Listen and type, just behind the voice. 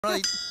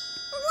Right.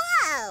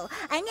 Whoa!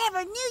 I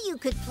never knew you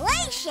could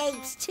play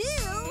shapes,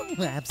 too.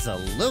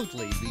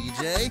 Absolutely,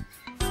 BJ.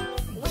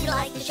 We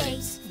like the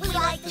shapes, we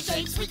like the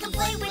shapes, we can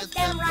play with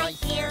them right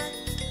here.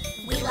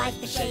 We like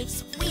the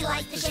shapes, we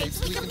like the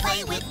shapes, we can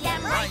play with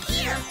them right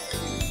here.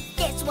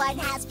 This one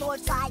has 4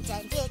 sides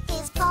and it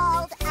is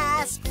called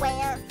a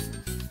square.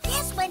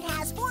 This one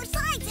has 4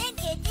 sides and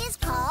it is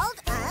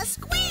called a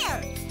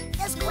square.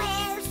 The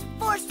square's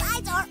 4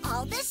 sides are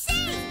all the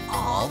same.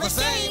 All the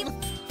same.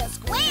 The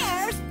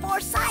square's 4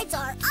 sides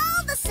are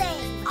all the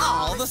same.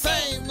 All the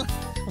same.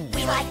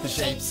 We like the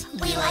shapes,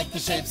 we like the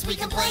shapes, we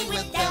can play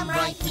with them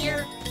right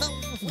here.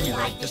 We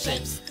like the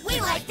shapes, we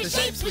like the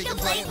shapes, we can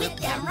play with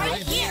them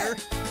right here.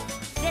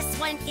 This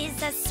one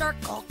is a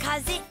circle,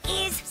 'cause it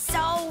is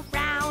so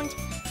round.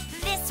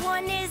 This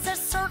one is a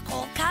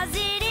circle, 'cause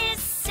it is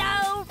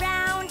so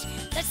round.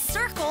 The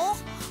circle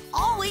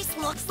always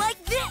looks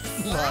like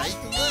this.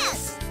 Like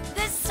this.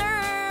 The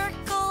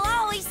circle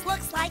always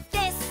looks like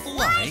this.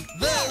 Like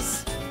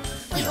this.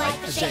 We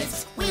like the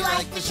shapes, we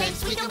like the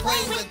shapes, we can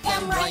play with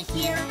them right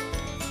here.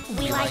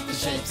 We like the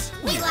shapes,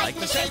 we like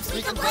the shapes,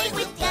 we can play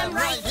with them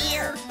right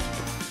here.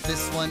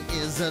 This one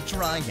is a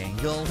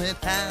triangle, it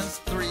has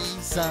 3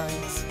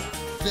 sides.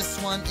 This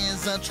one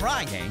is a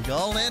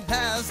triangle, it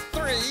has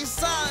 3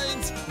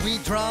 sides. We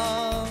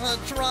draw a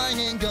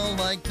triangle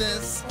like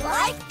this.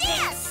 Like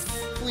this.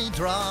 We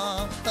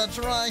draw a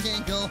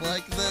triangle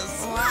like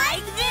this.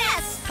 Like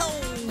this.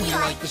 We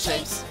like the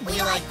shapes, we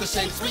like the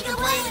shapes, we can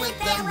play with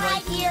them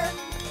right here.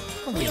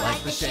 We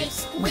like the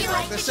shapes, we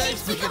like the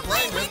shapes, we can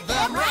play with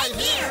them right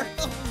here.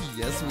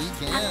 Yes, we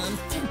can.